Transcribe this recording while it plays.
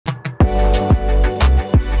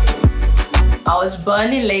I was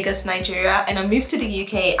born in Lagos, Nigeria, and I moved to the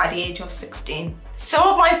UK at the age of 16. Some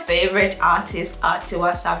of my favorite artists are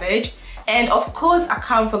Tiwa Savage, and of course I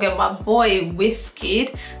can't forget my boy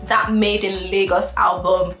Wizkid. That Made in Lagos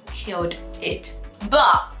album killed it.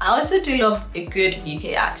 But I also do love a good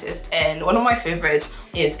UK artist, and one of my favorites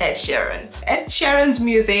is Ed Sheeran. Ed Sheeran's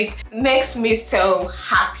music makes me so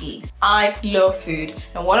happy. I love food,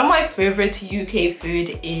 and one of my favorite UK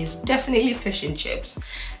food is definitely fish and chips.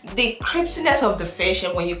 The crispiness of the fish,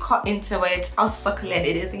 and when you cut into it, how succulent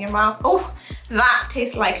it is in your mouth. Oh, that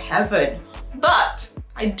tastes like heaven. But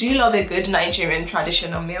I do love a good Nigerian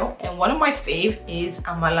traditional meal, and one of my fave is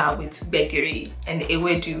amala with gbegiri and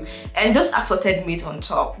ewedu and just assorted meat on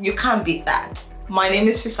top. You can't beat that. My name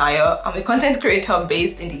is Fisayo. I'm a content creator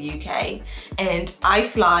based in the UK, and I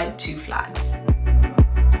fly 2 flags.